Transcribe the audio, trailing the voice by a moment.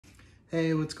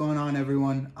Hey, what's going on,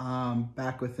 everyone?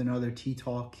 Back with another tea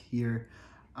talk here.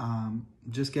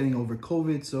 Just getting over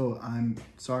COVID, so I'm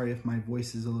sorry if my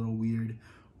voice is a little weird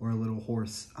or a little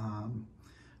hoarse.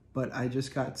 But I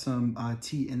just got some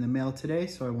tea in the mail today,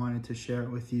 so I wanted to share it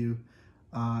with you,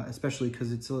 especially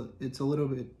because it's a little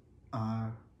bit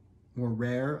more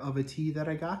rare of a tea that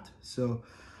I got. So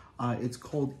it's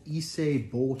called Ise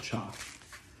Bocha.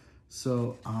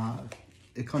 So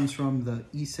it comes from the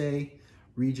Ise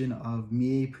region of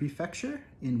Mie Prefecture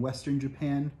in Western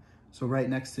Japan. So right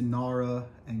next to Nara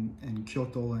and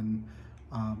Kyoto and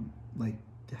like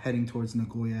heading towards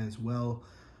Nagoya as well.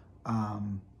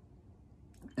 And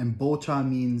bocha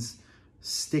means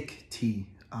stick tea.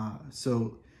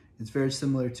 So it's very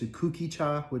similar to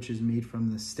kuki-cha, which is made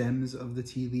from the stems of the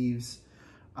tea leaves.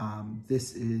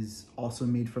 This is also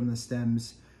made from the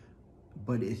stems,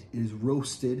 but it is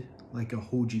roasted like a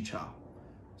hojicha.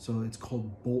 So it's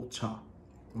called bocha,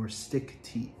 or stick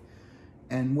tea.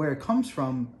 And where it comes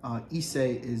from, Ise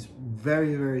is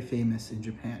very, very famous in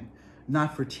Japan.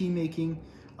 Not for tea making.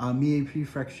 Mie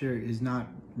Prefecture is not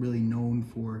really known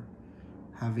for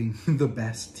having the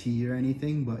best tea or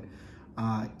anything, but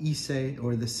Ise,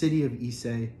 or the city of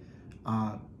Ise,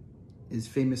 is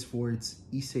famous for its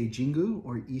Ise Jingu,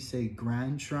 or Ise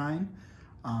Grand Shrine,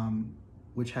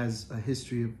 which has a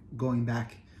history of going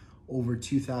back over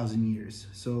 2,000 years.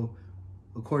 So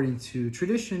according to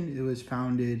tradition, it was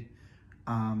founded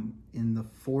in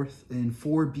 4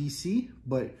 BC,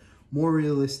 but more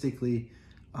realistically,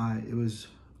 it was,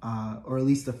 or at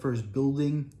least the first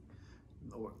building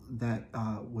that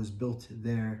was built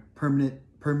there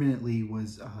permanently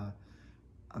was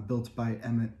built by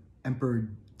Emperor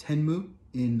Tenmu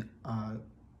in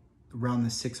around the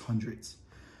 600s.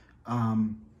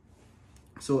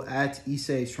 So at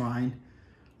Ise Shrine,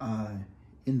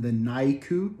 in the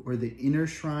Naiku, or the inner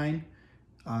shrine,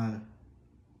 Amaterasu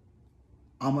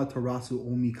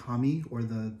Omikami, or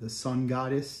the sun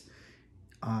goddess,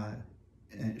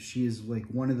 she is like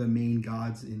one of the main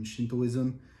gods in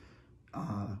Shintoism.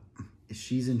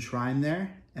 She's enshrined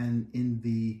there, and in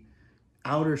the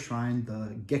outer shrine,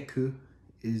 the Geku,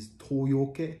 is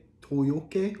Toyoke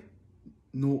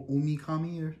no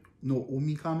Omikami, or no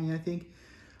Omikami, I think,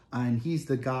 and he's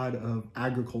the god of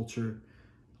agriculture.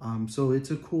 So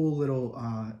it's a cool little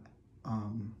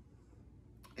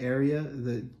area,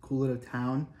 the cool little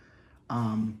town.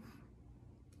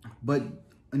 But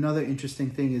another interesting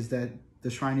thing is that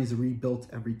the shrine is rebuilt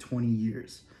every 20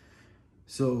 years.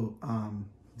 So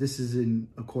this is in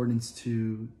accordance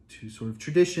to sort of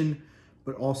tradition,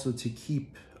 but also to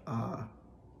keep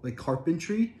like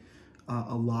carpentry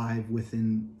alive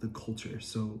within the culture.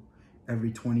 So every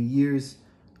 20 years,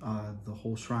 the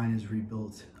whole shrine is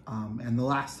rebuilt. And the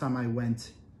last time I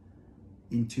went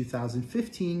in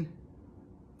 2015,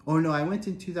 oh no, I went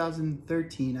in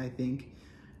 2013, I think,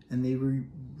 and they were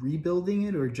rebuilding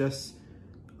it, or just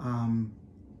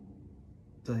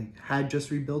like had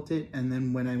just rebuilt it. And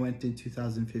then when I went in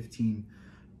 2015,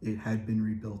 it had been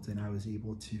rebuilt, and I was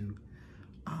able to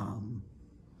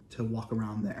walk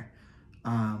around there,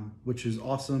 which is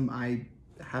awesome. I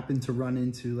happened to run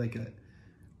into like a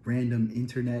random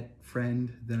internet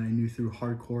friend that I knew through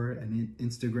hardcore and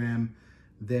Instagram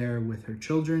there with her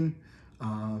children.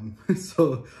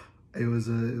 So it was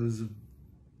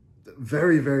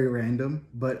very, very random,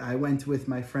 but I went with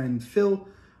my friend Phil,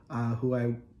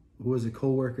 who was a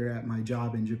co-worker at my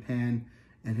job in Japan,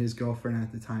 and his girlfriend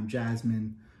at the time,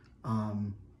 Jasmine.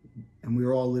 And we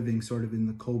were all living sort of in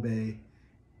the Kobe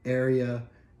area,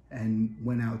 and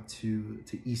went out to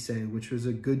Ise, which was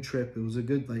a good trip. It was a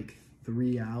good like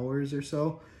 3 hours or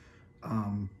so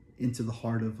into the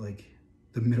heart of like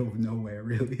the middle of nowhere,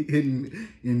 really, in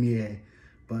Mie.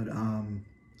 But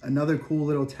another cool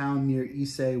little town near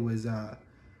Ise was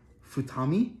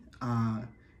Futami, and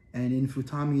in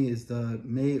Futami is the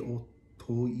Meotoiwa,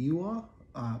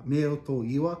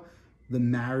 the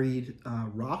married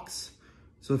rocks.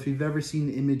 So if you've ever seen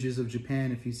images of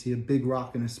Japan, if you see a big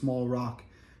rock and a small rock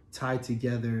tied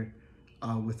together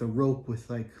with a rope with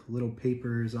like little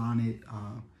papers on it,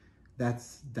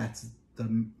 that's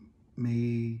the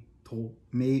Meotoiwa.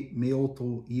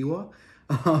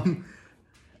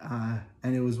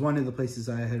 And it was one of the places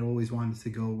I had always wanted to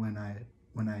go when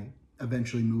I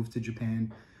eventually moved to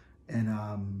Japan. And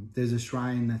there's a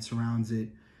shrine that surrounds it,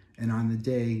 and on the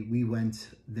day we went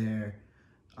there,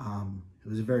 it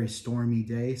was a very stormy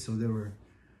day, so there were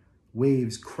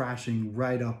waves crashing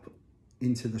right up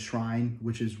into the shrine,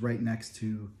 which is right next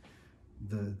to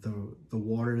the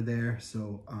water there.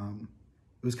 So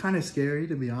it was kind of scary,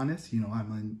 to be honest. You know,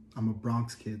 I'm a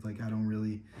Bronx kid, like I don't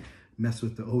really mess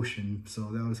with the ocean,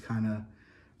 so that was kind of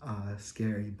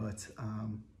scary, but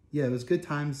yeah, it was good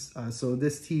times. So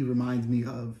this tea reminds me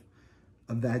of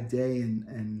that day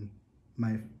and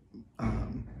my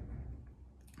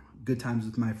good times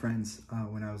with my friends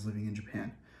when I was living in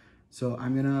Japan. So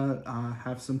I'm gonna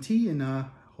have some tea and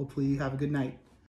hopefully you have a good night.